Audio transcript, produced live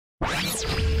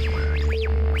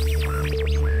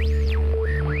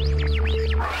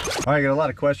All right, I got a lot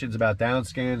of questions about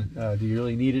downscan. Do you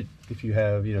really need it if you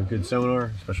have, good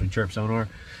sonar, especially chirp sonar?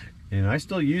 And I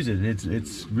still use it.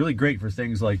 It's really great for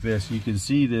things like this. You can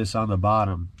see this on the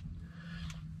bottom.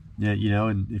 Yeah,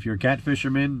 and if you're a cat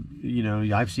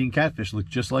fisherman, I've seen catfish look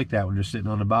just like that when they're sitting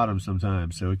on the bottom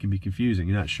sometimes. So it can be confusing.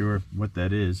 You're not sure what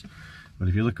that is. But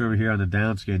if you look over here on the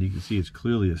downscan, you can see it's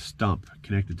clearly a stump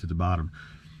connected to the bottom.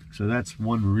 So that's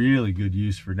one really good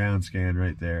use for downscan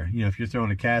right there. If you're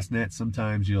throwing a cast net,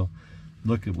 sometimes you'll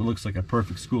look at what looks like a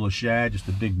perfect school of shad, just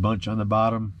a big bunch on the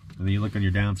bottom, and then you look on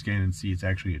your downscan and see it's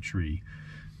actually a tree.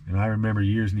 And I remember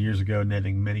years and years ago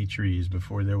netting many trees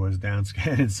before there was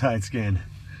downscan and side scan.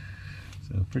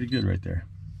 So pretty good right there.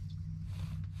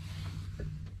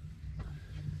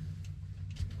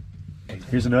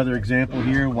 Here's another example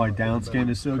here why downscan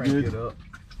is so good.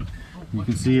 You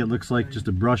can see it looks like just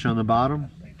a brush on the bottom,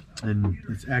 and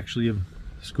it's actually a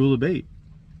school of bait.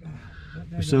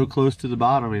 You're so close to the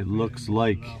bottom, it looks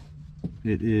like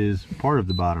it is part of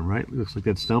the bottom, right? It looks like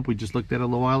that stump we just looked at a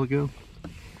little while ago.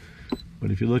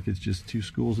 But if you look, it's just two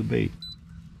schools of bait.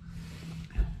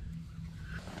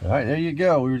 All right, there you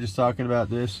go. We were just talking about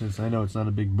this, since I know it's not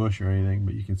a big bush or anything,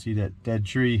 but you can see that dead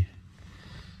tree.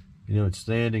 It's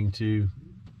standing to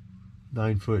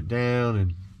 9 foot down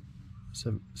and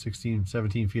 16,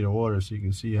 17 feet of water, so you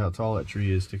can see how tall that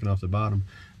tree is sticking off the bottom.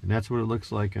 And that's what it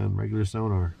looks like on regular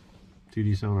sonar,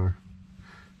 2D sonar.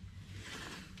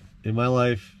 In my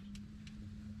life,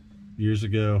 years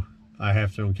ago, I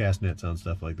have thrown cast nets on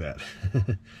stuff like that.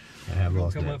 I have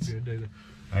lost nets.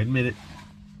 I admit it.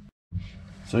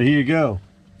 So here you go.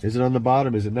 Is it on the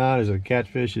bottom? Is it not? Is it a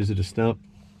catfish? Is it a stump?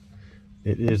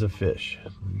 It is a fish.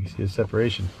 You see the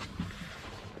separation.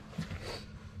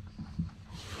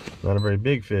 Not a very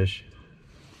big fish,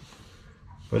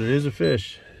 but it is a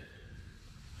fish.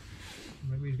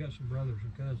 Maybe he's got some brothers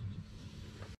and cousins.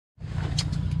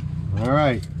 All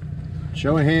right.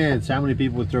 Show of hands, how many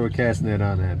people would throw a cast net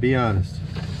on that? Be honest.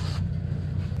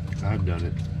 I've done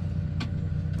it.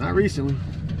 Not recently,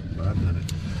 but I've done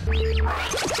it.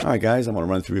 All right, guys, I'm going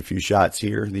to run through a few shots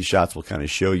here. These shots will kind of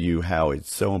show you how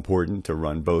it's so important to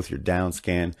run both your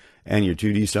downscan and your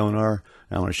 2D sonar.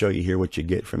 And I want to show you here what you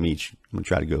get from each. I'm going to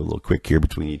try to go a little quick here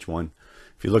between each one.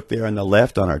 If you look there on the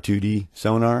left on our 2D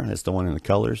sonar, that's the one in the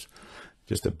colors.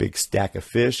 Just a big stack of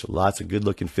fish, lots of good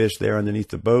looking fish there underneath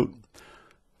the boat.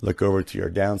 Look over to your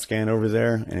downscan over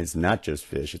there, and it's not just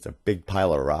fish, it's a big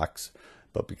pile of rocks.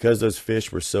 But because those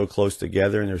fish were so close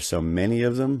together and there's so many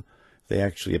of them, they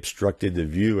actually obstructed the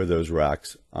view of those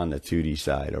rocks on the 2D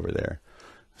side over there.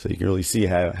 So you can really see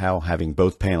how having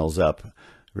both panels up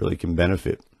really can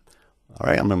benefit. All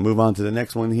right, I'm going to move on to the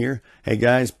next one here. Hey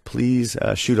guys, please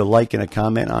shoot a like and a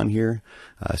comment on here.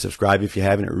 Subscribe if you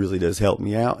haven't. It really does help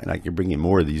me out, and I can bring you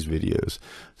more of these videos.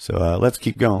 So let's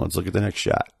keep going. Let's look at the next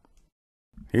shot.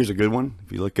 Here's a good one.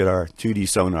 If you look at our 2D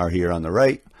sonar here on the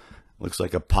right, looks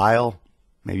like a pile,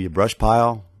 maybe a brush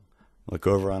pile. Look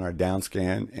over on our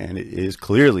downscan, and it is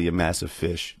clearly a massive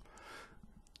fish.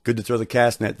 Good to throw the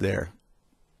cast net there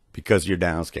because of your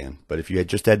downscan. But if you had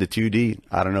just had the 2D,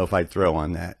 I don't know if I'd throw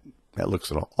on that. That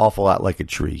looks an awful lot like a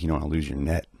tree. You don't want to lose your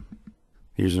net.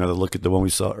 Here's another look at the one we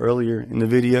saw earlier in the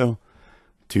video.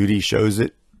 2D shows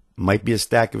it. Might be a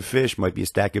stack of fish, might be a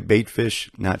stack of bait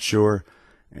fish, not sure.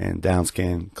 And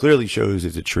downscan clearly shows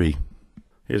it's a tree.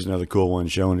 Here's another cool one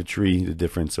showing a tree, the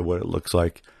difference of what it looks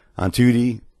like on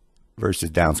 2D versus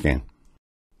downscan.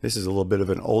 This is a little bit of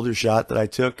an older shot that I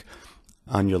took.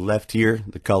 On your left here,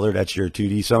 the color, that's your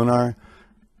 2D sonar.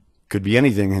 Could be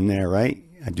anything in there, right?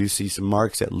 I do see some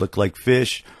marks that look like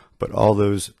fish, but all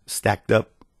those stacked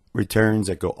up returns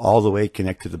that go all the way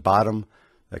connect to the bottom,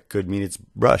 that could mean it's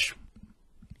brush.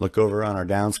 Look over on our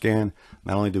downscan.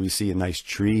 Not only do we see a nice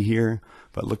tree here,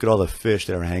 but look at all the fish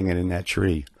that are hanging in that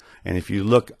tree. And if you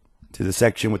look to the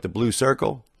section with the blue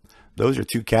circle, those are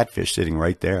two catfish sitting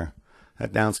right there.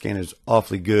 That downscan is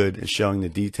awfully good at showing the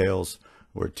details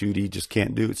where 2D just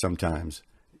can't do it sometimes.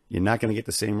 You're not going to get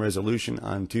the same resolution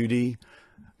on 2D,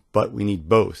 but we need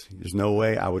both. There's no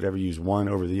way I would ever use one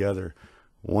over the other.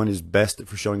 One is best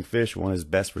for showing fish, one is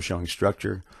best for showing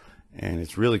structure. And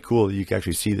it's really cool that you can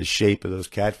actually see the shape of those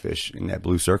catfish in that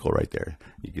blue circle right there.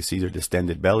 You can see their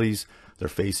distended bellies. They're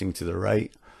facing to the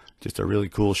right. Just a really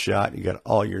cool shot. You got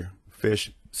all your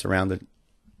fish surrounded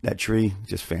that tree.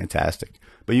 Just fantastic.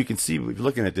 But you can see, if you're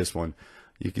looking at this one,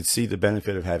 you can see the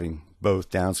benefit of having both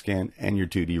downscan and your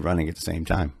 2D running at the same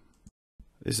time.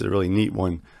 This is a really neat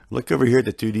one. Look over here at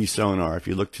the 2D sonar. If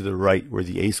you look to the right where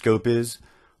the A-scope is,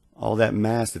 all that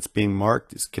mass that's being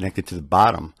marked is connected to the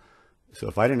bottom. So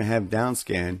if I didn't have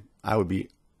downscan, I would be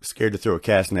scared to throw a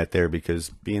cast net there because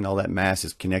being all that mass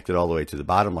is connected all the way to the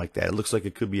bottom like that, it looks like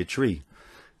it could be a tree.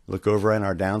 Look over on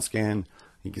our down scan,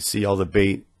 you can see all the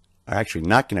bait are actually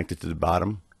not connected to the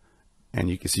bottom, and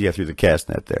you can see through the cast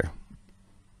net there.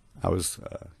 I was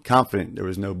confident there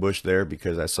was no bush there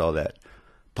because I saw that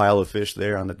pile of fish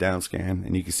there on the down scan,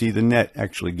 and you can see the net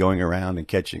actually going around and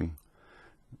catching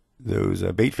those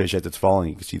bait fish as it's falling.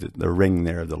 You can see the ring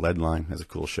there of the lead line. That's a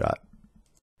cool shot.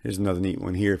 Here's another neat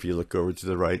one here. If you look over to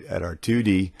the right at our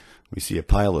 2D, we see a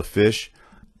pile of fish,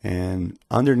 and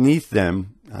underneath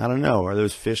them, I don't know, are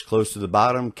those fish close to the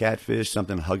bottom, catfish,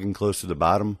 something hugging close to the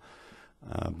bottom?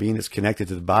 Being it's connected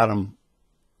to the bottom,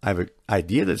 I have an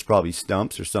idea that it's probably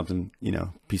stumps or something, you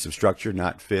know, piece of structure,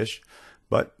 not fish.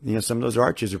 But, you know, some of those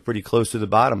arches are pretty close to the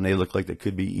bottom. They look like they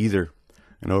could be either.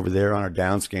 And over there on our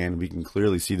down scan, we can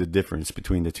clearly see the difference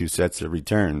between the two sets of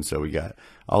returns. So we got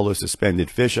all those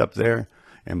suspended fish up there,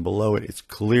 and below it, it's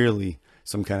clearly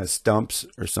some kind of stumps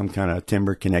or some kind of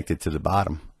timber connected to the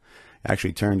bottom.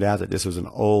 Actually turned out that this was an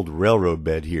old railroad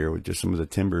bed here with just some of the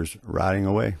timbers rotting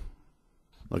away.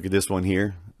 Look at this one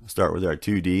here. Start with our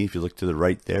 2D. If you look to the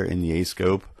right there in the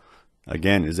A-scope,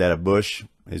 again, is that a bush?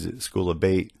 Is it a school of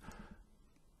bait?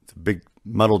 It's a big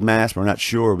muddled mass. We're not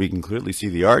sure. We can clearly see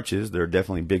the arches. There are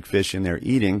definitely big fish in there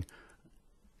eating.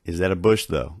 Is that a bush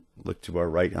though? Look to our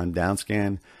right on down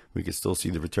scan. We can still see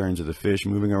the returns of the fish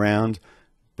moving around,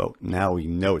 but now we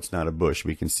know it's not a bush.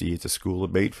 We can see it's a school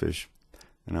of bait fish.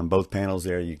 And on both panels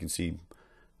there, you can see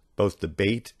both the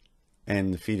bait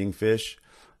and the feeding fish.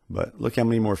 But look how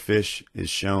many more fish is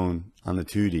shown on the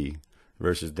 2D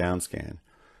versus down scan.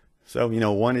 So, you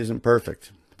know, one isn't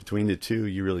perfect. Between the two,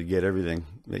 you really get everything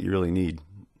that you really need.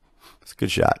 It's a good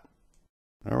shot.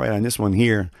 All right, on this one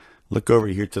here, look over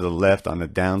here to the left on the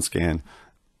down scan.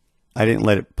 I didn't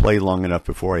let it play long enough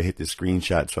before I hit the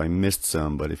screenshot, so I missed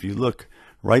some. But if you look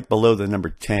right below the number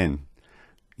 10,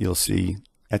 you'll see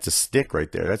that's a stick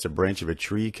right there. That's a branch of a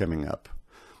tree coming up.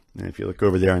 And if you look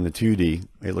over there on the 2D,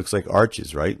 it looks like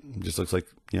arches, right? It just looks like,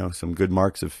 you know, some good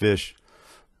marks of fish.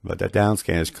 But that down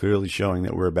scan is clearly showing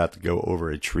that we're about to go over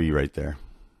a tree right there.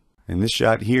 In this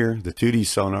shot here, the 2D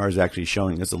sonar is actually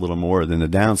showing us a little more than the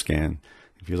down scan.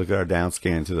 If you look at our down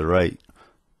scan to the right,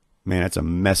 man, that's a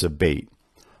mess of bait.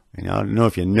 And I don't know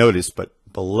if you noticed, but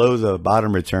below the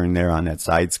bottom return there on that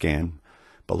side scan,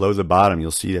 below the bottom,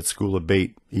 you'll see that school of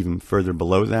bait even further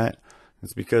below that.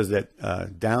 It's because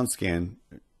that down scan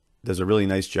does a really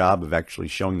nice job of actually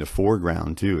showing the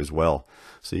foreground too as well.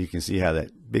 So you can see how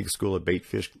that big school of bait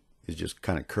fish is just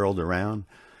kind of curled around.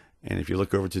 And if you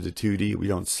look over to the 2D, we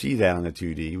don't see that on the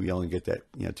 2D. We only get that,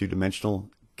 you know, two-dimensional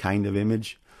kind of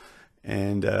image.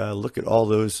 And look at all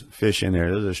those fish in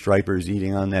there. Those are stripers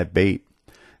eating on that bait.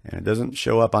 And it doesn't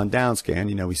show up on down scan.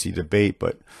 You know, we see the bait,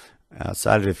 but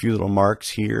outside of a few little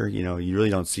marks here, you know, you really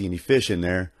don't see any fish in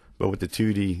there. But with the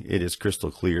 2D, it is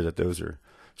crystal clear that those are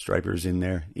stripers in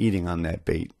there eating on that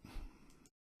bait.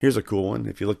 Here's a cool one.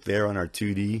 If you look there on our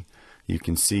 2D, you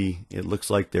can see it looks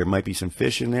like there might be some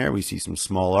fish in there. We see some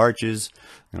small arches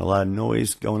and a lot of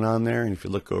noise going on there. And if you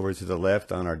look over to the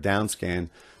left on our down scan,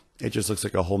 it just looks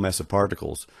like a whole mess of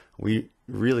particles. We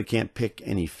really can't pick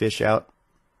any fish out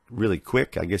really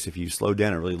quick. I guess if you slow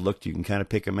down and really looked, you can kind of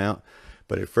pick them out.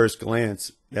 But at first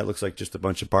glance, that looks like just a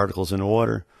bunch of particles in the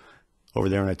water. Over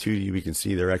there on a 2D, we can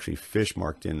see there are actually fish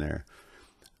marked in there.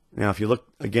 Now, if you look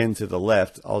again to the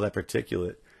left, all that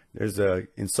particulate, there's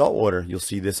in saltwater, you'll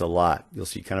see this a lot. You'll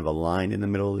see kind of a line in the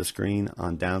middle of the screen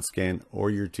on downscan or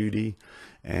your 2D.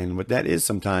 And what that is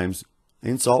sometimes,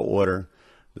 in saltwater,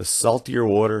 the saltier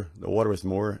water, the water with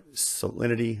more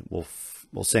salinity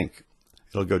will sink.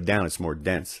 It'll go down, it's more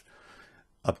dense.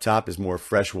 Up top is more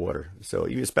fresh water. So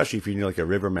especially if you're near like a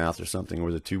river mouth or something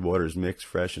where the two waters mix,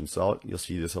 fresh and salt, you'll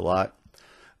see this a lot.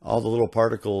 All the little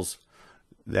particles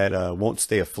that won't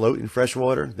stay afloat in fresh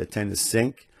water, that tend to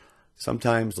sink,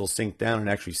 sometimes they'll sink down and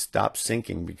actually stop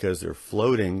sinking because they're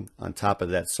floating on top of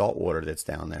that salt water that's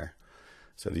down there.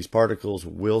 So these particles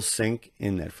will sink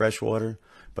in that fresh water,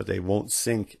 but they won't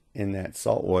sink in that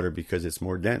salt water because it's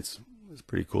more dense. It's a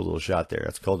pretty cool little shot there.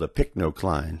 That's called a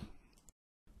pycnocline.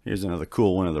 Here's another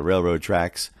cool one of the railroad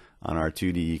tracks. On our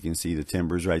 2D, you can see the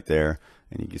timbers right there,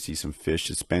 and you can see some fish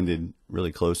suspended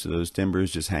really close to those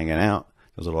timbers, just hanging out,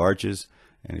 those little arches.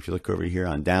 And if you look over here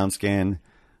on downscan,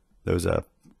 those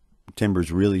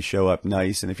timbers really show up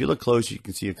nice. And if you look close, you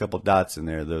can see a couple dots in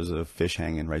there. Those are fish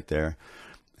hanging right there.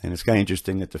 And it's kind of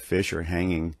interesting that the fish are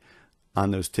hanging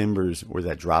on those timbers where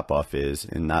that drop-off is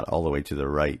and not all the way to the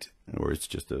right, where it's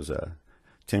just those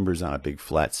timbers on a big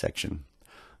flat section.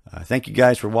 Thank you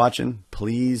guys for watching.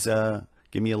 Please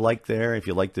give me a like there if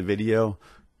you liked the video.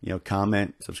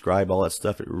 comment, subscribe, all that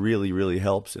stuff. It really, really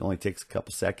helps. It only takes a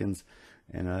couple seconds,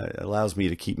 and it allows me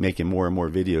to keep making more and more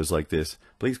videos like this.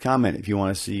 Please comment if you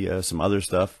want to see some other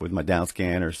stuff with my down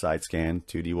scan or side scan,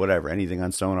 2D, whatever, anything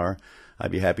on sonar.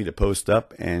 I'd be happy to post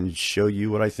up and show you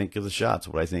what I think of the shots,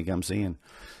 what I think I'm seeing.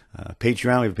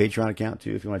 Patreon, we have a Patreon account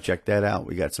too if you want to check that out.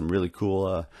 We got some really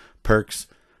cool perks.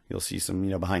 You'll see some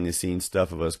behind the scenes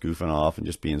stuff of us goofing off and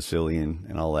just being silly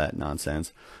and all that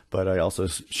nonsense. But I also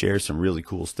share some really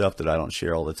cool stuff that I don't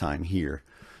share all the time here.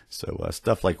 So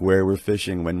stuff like where we're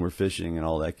fishing, when we're fishing, and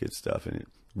all that good stuff. And it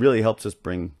really helps us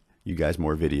bring you guys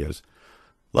more videos.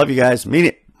 Love you guys. Mean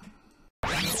it.